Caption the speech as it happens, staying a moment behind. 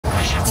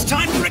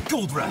Time for a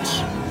gold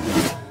rush!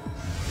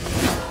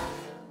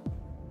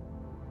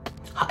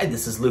 Hi,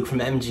 this is Luke from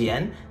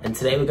MGN, and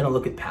today we're going to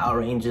look at Power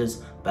Rangers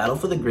Battle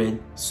for the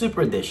Grid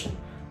Super Edition.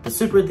 The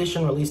Super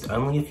Edition released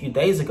only a few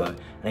days ago,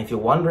 and if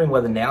you're wondering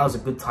whether now is a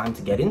good time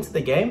to get into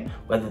the game,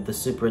 whether the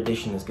Super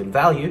Edition is good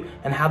value,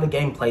 and how the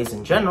game plays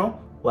in general,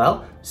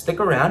 well, stick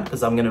around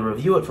because I'm going to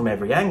review it from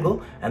every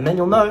angle, and then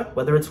you'll know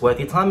whether it's worth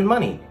your time and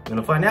money. You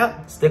want to find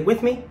out? Stick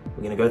with me.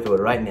 We're going to go through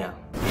it right now.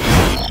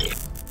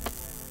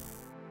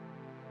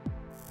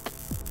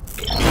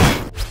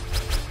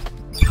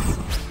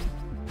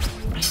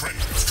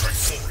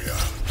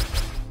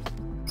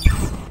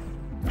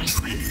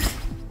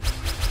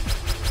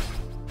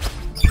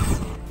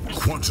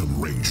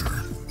 Quantum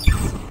Ranger.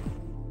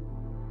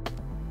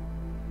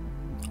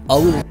 I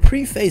will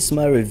preface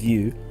my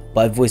review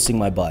by voicing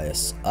my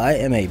bias. I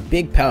am a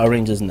big Power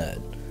Rangers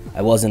nerd.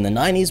 I was in the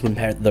 90s when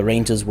the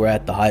Rangers were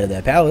at the height of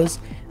their powers,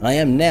 and I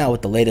am now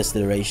with the latest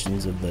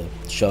iterations of the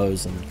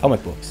shows and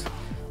comic books.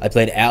 I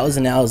played hours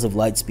and hours of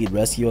Lightspeed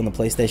Rescue on the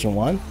PlayStation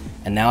 1,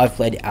 and now I've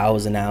played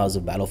hours and hours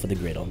of Battle for the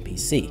Grid on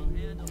PC.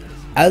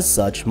 As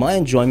such, my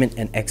enjoyment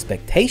and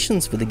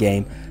expectations for the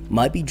game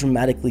might be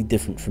dramatically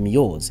different from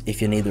yours if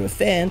you're neither a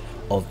fan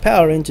of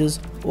Power Rangers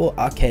or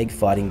arcade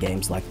fighting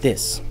games like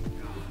this.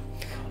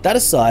 That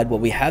aside, what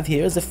we have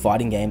here is a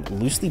fighting game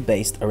loosely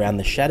based around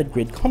the Shattered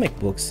Grid comic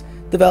books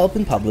developed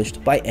and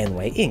published by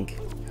nWay Inc.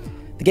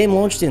 The game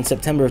launched in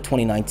September of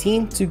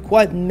 2019 to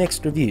quite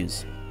mixed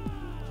reviews.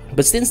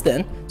 But since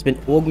then, it's been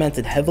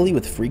augmented heavily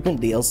with frequent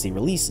DLC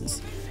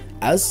releases.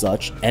 As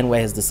such, nWay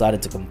has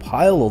decided to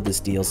compile all this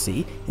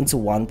DLC into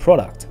one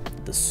product,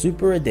 the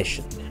Super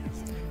Edition.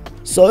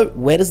 So,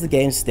 where does the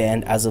game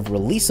stand as of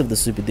release of the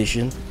Super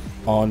Edition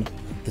on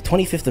the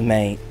 25th of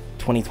May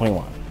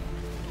 2021?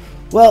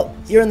 Well,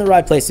 you're in the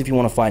right place if you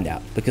want to find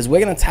out, because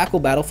we're going to tackle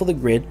Battle for the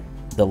Grid,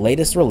 the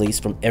latest release,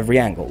 from every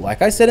angle,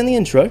 like I said in the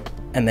intro,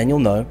 and then you'll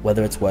know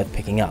whether it's worth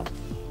picking up.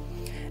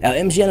 Our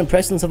MGN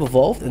impressions have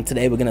evolved, and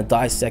today we're going to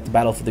dissect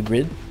Battle for the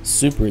Grid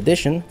Super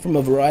Edition from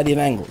a variety of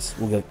angles.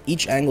 We'll give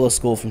each angle a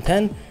score from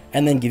 10,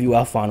 and then give you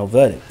our final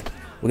verdict.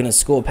 We're going to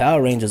score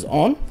Power Rangers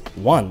on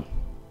 1.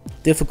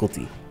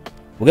 Difficulty.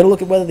 We're going to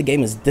look at whether the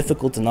game is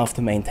difficult enough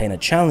to maintain a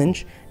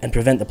challenge and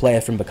prevent the player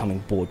from becoming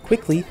bored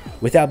quickly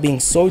without being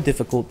so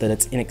difficult that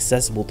it's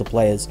inaccessible to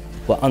players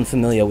who are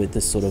unfamiliar with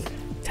this sort of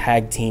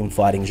tag team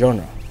fighting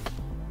genre.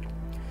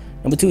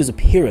 Number 2 is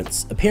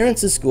appearance.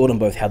 Appearance is scored on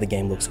both how the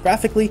game looks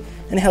graphically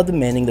and how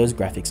demanding those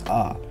graphics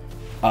are.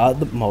 Are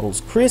the models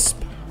crisp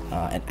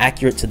and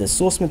accurate to their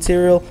source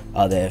material?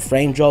 Are there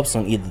frame drops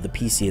on either the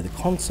PC or the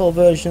console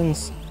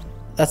versions?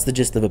 That's the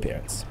gist of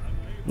appearance.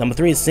 Number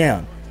 3 is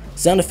sound.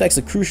 Sound effects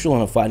are crucial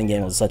in a fighting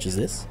game such as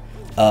this.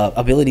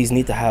 Abilities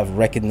need to have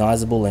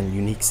recognizable and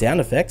unique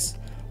sound effects,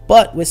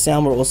 but with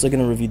sound we're also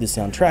going to review the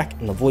soundtrack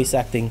and the voice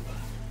acting,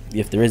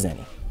 if there is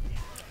any.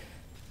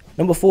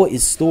 Number 4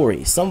 is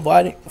story. Some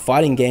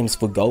fighting games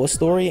forgo a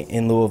story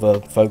in lieu of a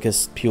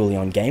focus purely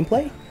on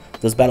gameplay.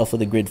 Does Battle for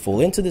the Grid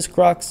fall into this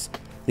crux?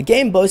 The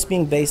game boasts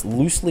being based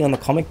loosely on the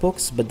comic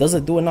books, but does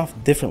it do enough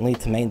differently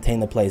to maintain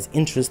the player's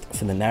interest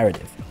for the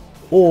narrative?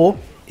 Or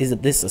is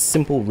this a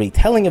simple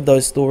retelling of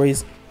those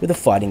stories with a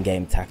fighting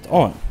game tacked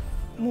on?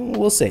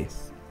 We'll see.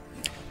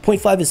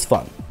 Point 5 is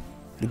fun.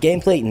 The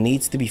gameplay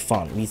needs to be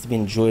fun, it needs to be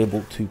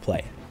enjoyable to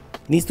play.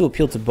 It needs to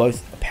appeal to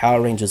both a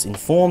Power Rangers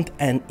informed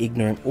and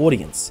ignorant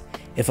audience.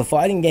 If a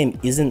fighting game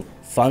isn't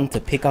fun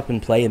to pick up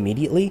and play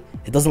immediately,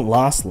 it doesn't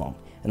last long,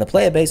 and the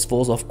player base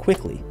falls off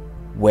quickly.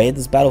 Where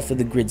does Battle for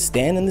the Grid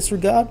stand in this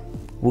regard?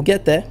 We'll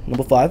get there.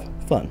 Number 5,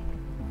 fun.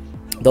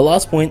 The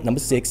last point, number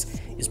 6,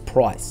 is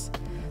price.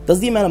 Does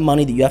the amount of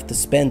money that you have to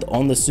spend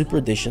on the Super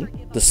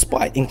Edition,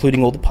 despite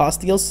including all the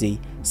past DLC,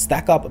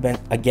 stack up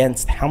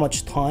against how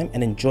much time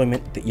and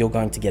enjoyment that you're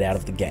going to get out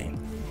of the game?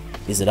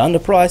 Is it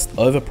underpriced,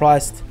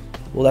 overpriced?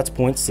 Well, that's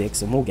point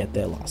 6, and we'll get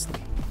there lastly.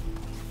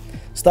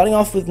 Starting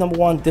off with number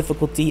 1,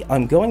 difficulty,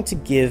 I'm going to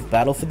give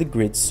Battle for the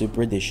Grid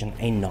Super Edition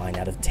a 9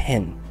 out of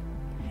 10.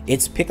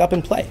 It's pick up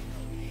and play.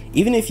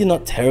 Even if you're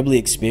not terribly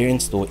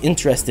experienced or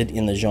interested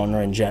in the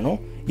genre in general,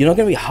 you're not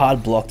going to be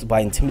hard blocked by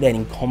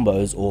intimidating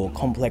combos or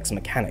complex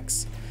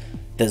mechanics.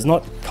 There's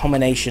not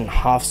combination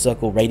half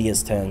circle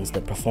radius turns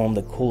that perform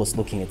the coolest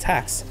looking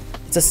attacks.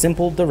 It's a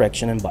simple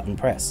direction and button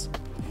press.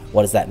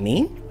 What does that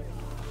mean?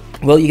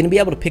 Well, you're going to be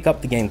able to pick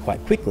up the game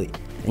quite quickly,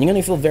 and you're going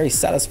to feel very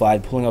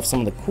satisfied pulling off some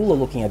of the cooler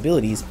looking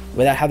abilities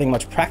without having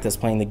much practice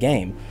playing the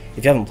game.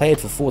 If you haven't played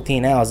for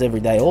 14 hours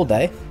every day all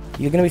day,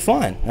 you're going to be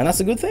fine, and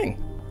that's a good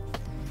thing.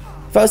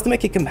 If I was to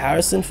make a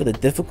comparison for the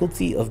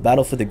difficulty of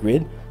Battle for the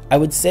Grid, I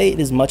would say it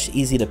is much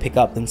easier to pick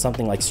up than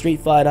something like Street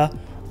Fighter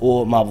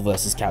or Marvel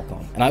vs.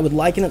 Capcom, and I would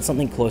liken it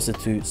something closer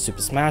to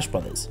Super Smash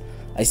Bros.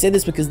 I say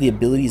this because the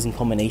abilities and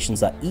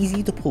combinations are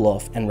easy to pull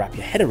off and wrap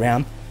your head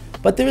around,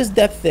 but there is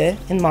depth there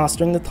in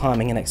mastering the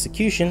timing and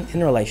execution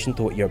in relation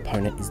to what your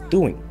opponent is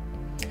doing.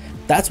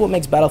 That's what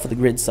makes Battle for the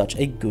Grid such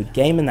a good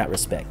game in that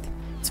respect.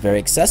 It's very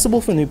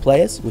accessible for new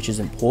players, which is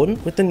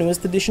important with the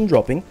newest edition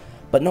dropping,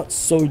 but not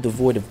so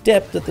devoid of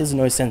depth that there's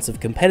no sense of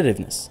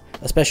competitiveness,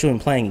 especially when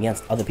playing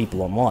against other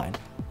people online.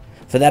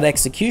 For that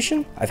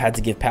execution, I've had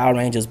to give Power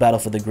Rangers Battle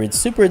for the Grid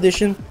Super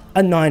Edition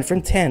a 9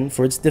 from 10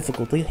 for its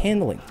difficulty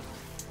handling.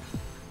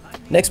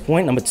 Next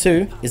point, number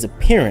 2, is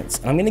appearance.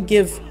 I'm going to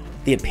give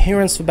the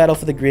appearance for Battle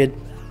for the Grid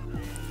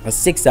a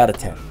 6 out of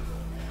 10.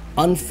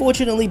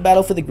 Unfortunately,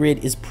 Battle for the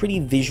Grid is pretty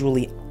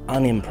visually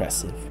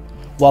unimpressive.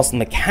 Whilst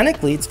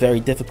mechanically it's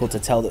very difficult to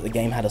tell that the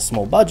game had a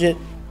small budget,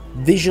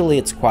 visually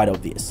it's quite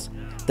obvious.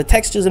 The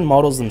textures and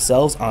models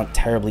themselves aren't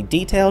terribly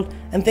detailed,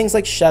 and things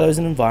like shadows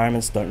and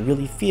environments don't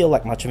really feel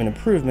like much of an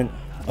improvement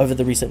over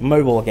the recent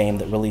mobile game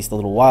that released a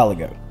little while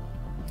ago.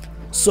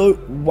 So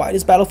why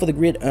does Battle for the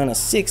Grid earn a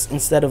 6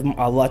 instead of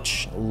a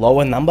much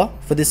lower number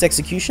for this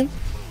execution?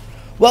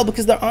 Well,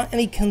 because there aren't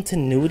any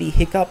continuity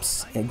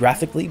hiccups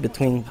graphically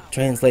between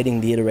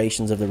translating the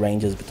iterations of the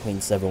Rangers between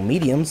several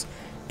mediums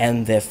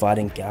and their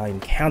fighting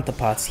game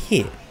counterparts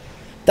here.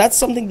 That's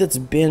something that's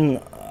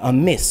been a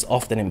miss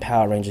often in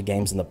Power Ranger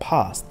games in the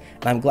past,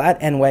 and I'm glad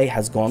nWay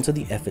has gone to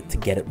the effort to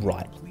get it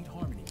right.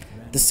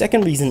 The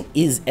second reason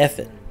is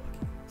effort.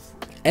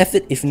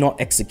 Effort if not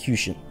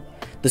execution.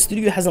 The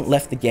studio hasn't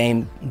left the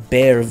game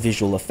bare of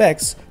visual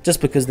effects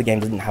just because the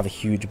game didn't have a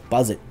huge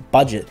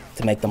budget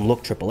to make them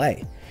look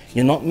AAA.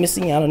 You're not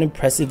missing out on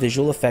impressive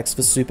visual effects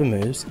for super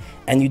moves,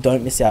 and you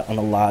don't miss out on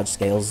a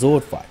large-scale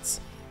Zord fights.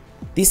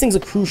 These things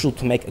are crucial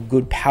to make a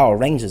good Power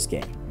Rangers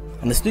game,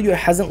 and the studio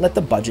hasn't let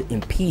the budget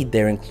impede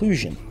their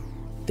inclusion.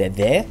 They're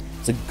there,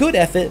 it's a good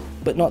effort,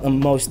 but not the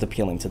most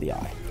appealing to the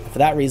eye. For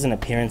that reason,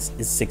 appearance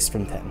is 6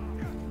 from 10.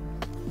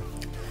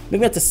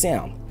 Moving on to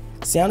sound.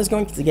 Sound is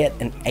going to get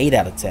an 8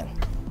 out of 10.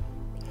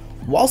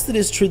 Whilst it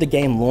is true the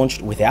game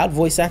launched without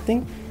voice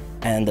acting,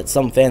 and that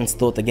some fans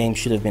thought the game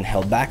should have been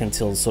held back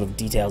until sort of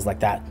details like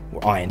that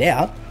were ironed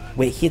out,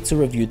 we're here to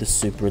review the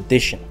Super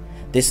Edition.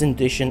 This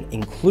edition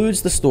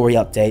includes the story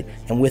update,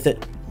 and with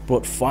it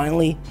brought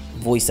finally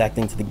voice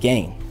acting to the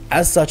game.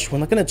 As such, we're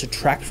not going to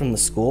detract from the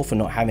score for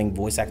not having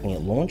voice acting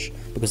at launch,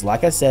 because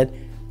like I said,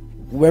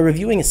 we're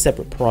reviewing a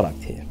separate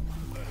product here.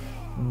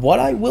 What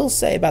I will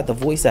say about the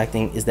voice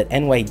acting is that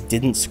nWay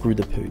didn't screw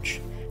the pooch.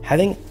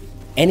 Having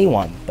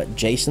anyone but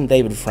Jason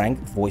David Frank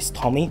voice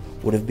Tommy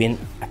would have been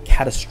a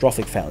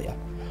catastrophic failure.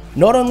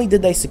 Not only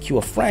did they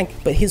secure Frank,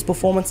 but his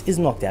performance is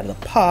knocked out of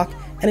the park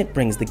and it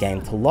brings the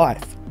game to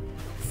life.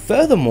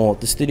 Furthermore,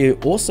 the studio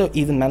also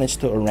even managed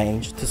to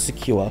arrange to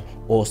secure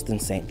Austin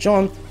St.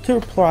 John to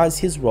reprise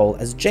his role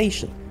as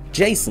Jason,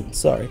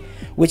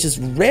 which is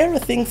rare a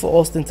thing for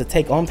Austin to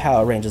take on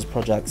Power Rangers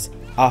projects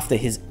after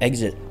his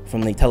exit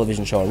from the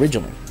television show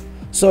originally.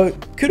 So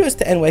kudos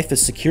to nWay for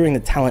securing the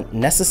talent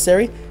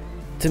necessary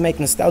to make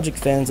nostalgic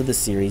fans of the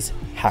series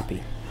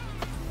happy.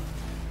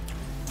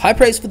 High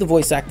praise for the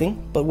voice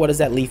acting, but what does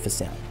that leave for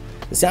sound?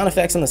 The sound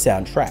effects on the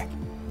soundtrack.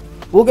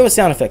 We'll go with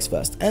sound effects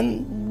first,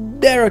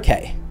 and they're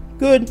okay.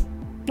 Good,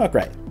 not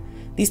great.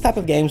 These type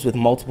of games with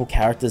multiple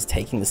characters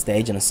taking the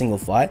stage in a single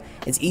fight,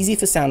 it's easy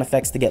for sound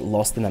effects to get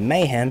lost in the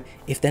mayhem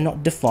if they're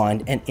not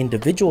defined and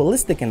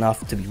individualistic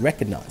enough to be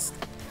recognized.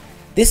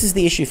 This is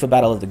the issue for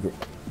Battle of the Grid.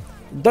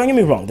 Don't get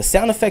me wrong, the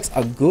sound effects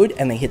are good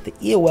and they hit the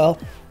ear well,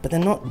 but they're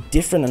not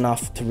different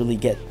enough to really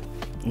get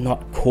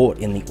not caught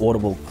in the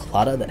audible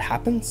clutter that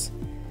happens.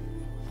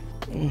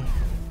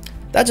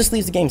 That just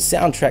leaves the game's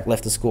soundtrack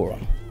left to score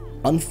on.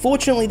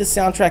 Unfortunately, the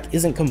soundtrack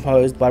isn't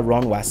composed by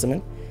Ron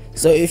Wasserman,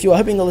 so if you are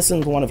hoping to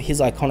listen to one of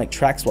his iconic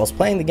tracks whilst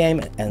playing the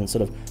game and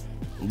sort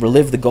of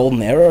relive the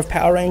golden era of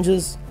Power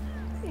Rangers,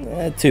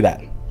 too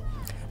bad.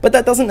 But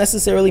that doesn't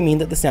necessarily mean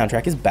that the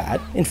soundtrack is bad.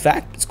 In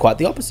fact, it's quite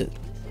the opposite.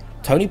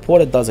 Tony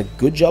Porter does a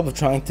good job of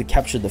trying to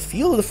capture the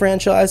feel of the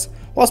franchise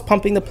whilst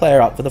pumping the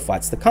player up for the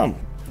fights to come.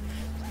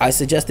 I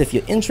suggest if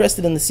you're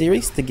interested in the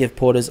series to give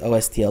Porter's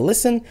OST a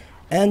listen,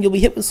 and you'll be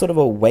hit with sort of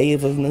a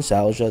wave of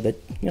nostalgia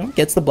that,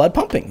 gets the blood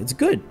pumping. It's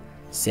good.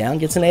 Sound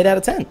gets an 8 out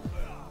of 10.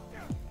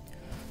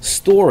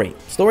 Story.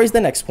 Story is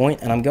the next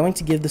point, and I'm going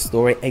to give the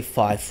story a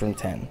 5 from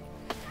 10.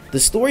 The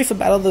story for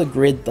Battle of the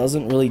Grid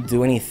doesn't really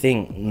do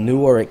anything new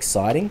or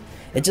exciting.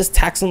 It just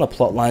tacks on the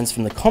plot lines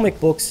from the comic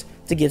books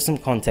to give some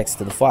context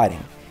to the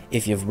fighting.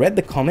 If you've read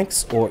the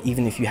comics, or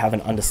even if you have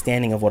an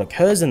understanding of what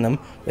occurs in them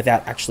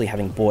without actually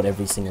having bought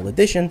every single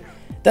edition,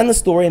 then the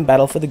story in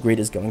Battle for the Grid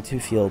is going to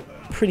feel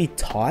pretty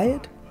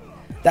tired.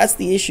 That's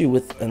the issue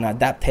with an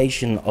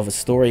adaptation of a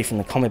story from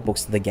the comic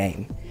books to the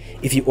game.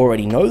 If you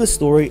already know the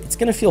story, it's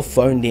going to feel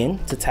phoned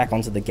in to tack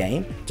onto the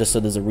game, just so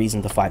there's a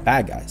reason to fight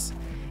bad guys.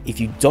 If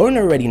you don't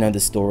already know the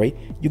story,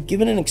 you're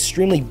given an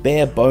extremely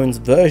bare bones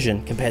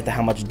version compared to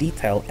how much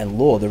detail and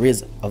lore there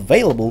is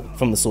available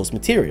from the source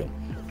material.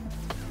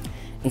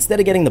 Instead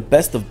of getting the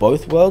best of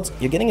both worlds,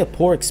 you're getting a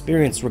poor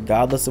experience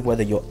regardless of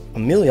whether you're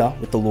familiar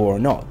with the lore or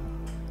not.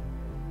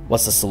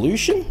 What's the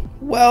solution?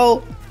 Well,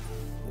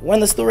 when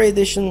the story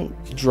edition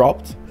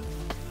dropped,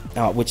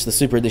 which the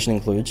Super Edition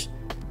includes,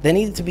 there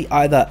needed to be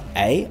either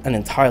A, an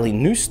entirely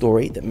new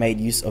story that made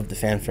use of the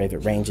fan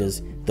favorite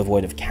Rangers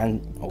devoid of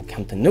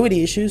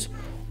continuity issues,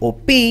 or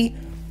B,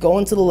 go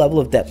into the level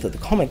of depth that the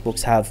comic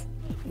books have,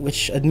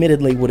 which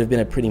admittedly would have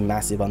been a pretty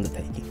massive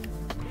undertaking.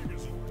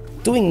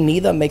 Doing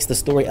neither makes the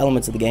story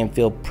elements of the game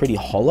feel pretty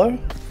hollow.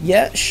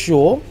 Yeah,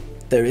 sure,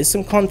 there is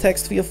some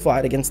context for your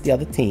fight against the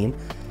other team,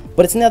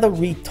 but it's neither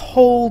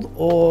retold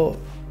or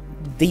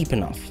deep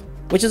enough,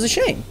 which is a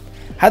shame.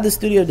 Had the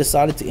studio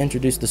decided to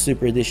introduce the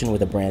Super Edition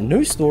with a brand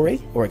new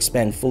story, or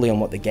expand fully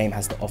on what the game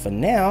has to offer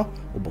now,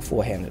 or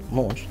beforehand it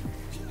launched,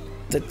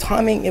 the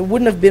timing, it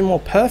wouldn't have been more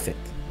perfect.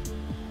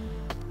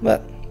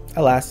 But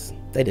alas,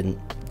 they didn't.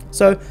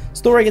 So,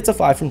 story gets a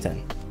 5 from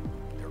 10.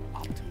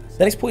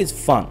 The next point is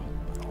fun.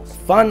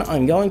 Fun,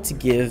 I'm going to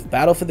give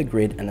Battle for the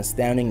Grid an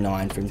astounding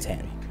 9 from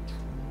 10.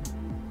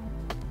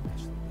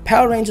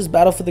 Power Rangers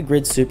Battle for the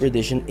Grid Super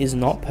Edition is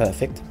not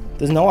perfect,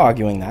 there's no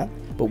arguing that,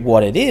 but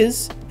what it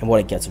is, and what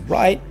it gets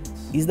right,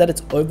 is that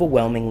it's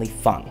overwhelmingly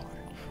fun.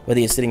 Whether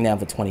you're sitting down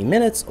for 20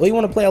 minutes, or you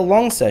want to play a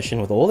long session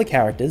with all the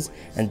characters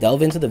and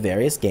delve into the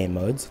various game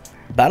modes,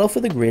 Battle for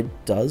the Grid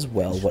does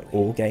well what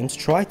all games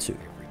try to.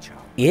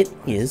 It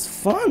is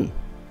fun.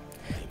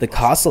 The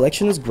cast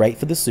selection is great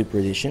for the Super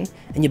Edition,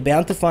 and you're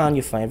bound to find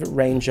your favourite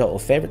Ranger or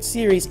favourite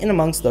series in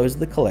amongst those of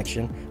the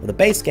collection of the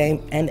base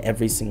game and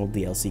every single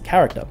DLC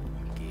character.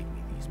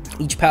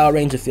 Each Power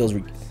Ranger feels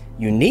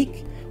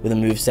unique, with a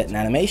moveset and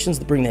animations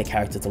that bring their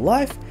character to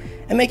life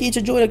and make each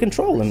a joy to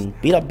control and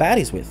beat up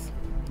baddies with.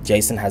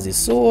 Jason has his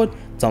sword,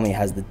 Tommy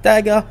has the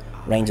dagger,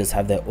 Rangers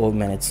have their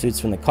augmented suits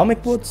from the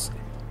comic books.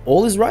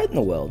 All is right in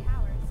the world.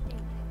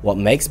 What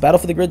makes Battle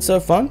for the Grid so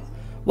fun?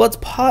 Well, it's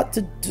part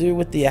to do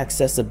with the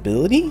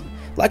accessibility.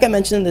 Like I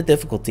mentioned in the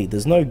difficulty,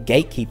 there's no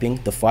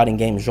gatekeeping the fighting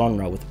game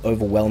genre with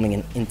overwhelming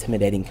and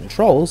intimidating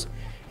controls.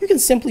 You can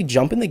simply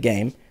jump in the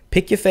game,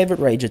 pick your favorite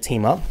Ranger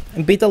team up,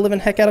 and beat the living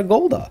heck out of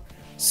Goldar.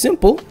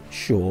 Simple,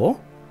 sure,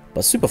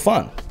 but super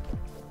fun.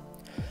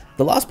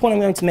 The last point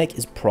I'm going to make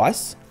is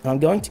price, and I'm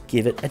going to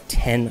give it a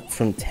 10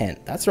 from 10.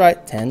 That's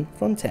right, 10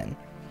 from 10.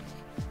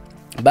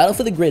 Battle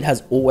for the Grid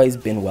has always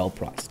been well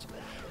priced.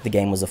 The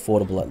game was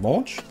affordable at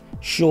launch.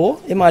 Sure,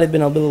 it might have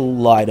been a little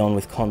light on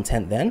with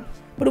content then,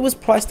 but it was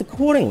priced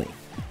accordingly.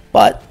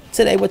 But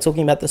today we're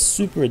talking about the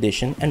Super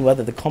Edition and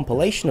whether the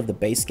compilation of the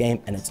base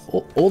game and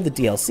all the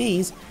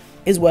DLCs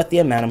is worth the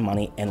amount of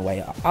money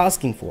NWA are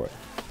asking for it.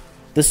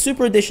 The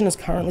Super Edition is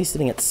currently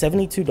sitting at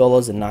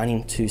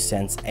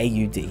 $72.92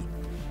 AUD,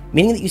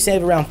 meaning that you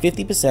save around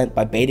 50%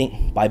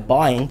 by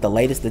buying the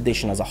latest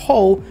edition as a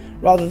whole,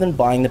 rather than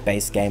buying the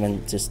base game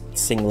and just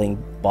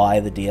singling buy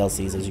the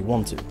DLCs as you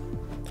want to.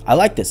 I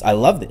like this, I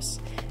love this.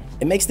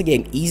 It makes the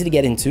game easy to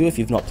get into if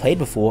you've not played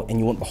before and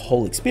you want the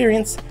whole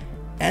experience,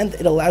 and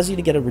it allows you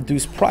to get a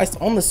reduced price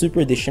on the Super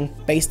Edition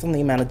based on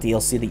the amount of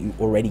DLC that you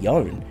already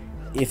own,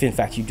 if in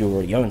fact you do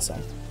already own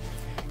some.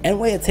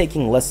 NWA are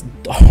taking less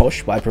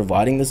dosh by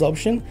providing this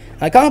option,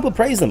 and I can't help but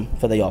praise them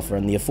for the offer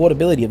and the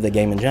affordability of the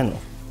game in general.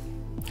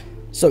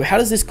 So how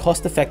does this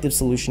cost-effective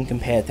solution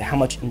compare to how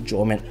much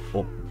enjoyment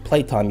or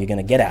playtime you're going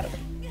to get out of it?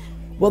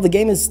 Well, the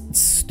game is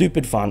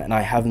stupid fun, and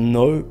I have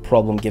no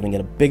problem giving it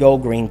a big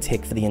old green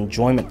tick for the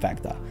enjoyment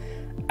factor.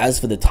 As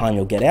for the time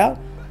you'll get out,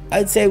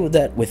 I'd say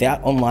that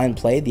without online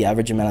play, the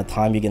average amount of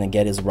time you're going to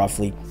get is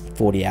roughly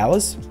 40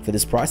 hours. For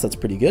this price, that's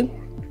pretty good.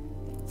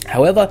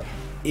 However,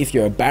 if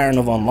you're a baron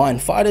of online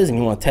fighters and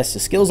you want to test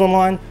your skills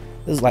online,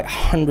 there's like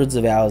hundreds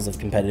of hours of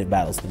competitive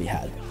battles to be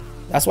had.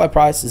 That's why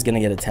price is going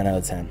to get a 10 out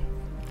of 10.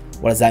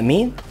 What does that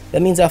mean?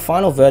 That means our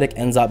final verdict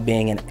ends up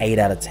being an 8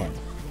 out of 10.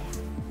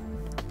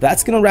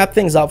 That's going to wrap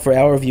things up for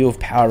our review of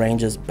Power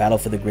Rangers Battle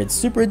for the Grid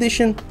Super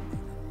Edition.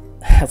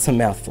 That's a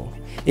mouthful.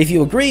 If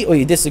you agree or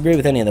you disagree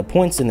with any of the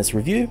points in this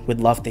review,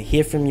 we'd love to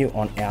hear from you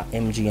on our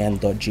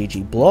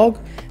mgn.gg blog,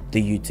 the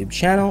YouTube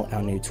channel,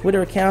 our new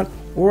Twitter account,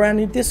 or our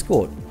new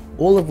Discord,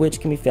 all of which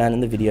can be found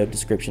in the video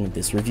description of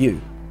this review.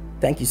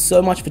 Thank you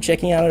so much for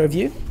checking out our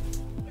review.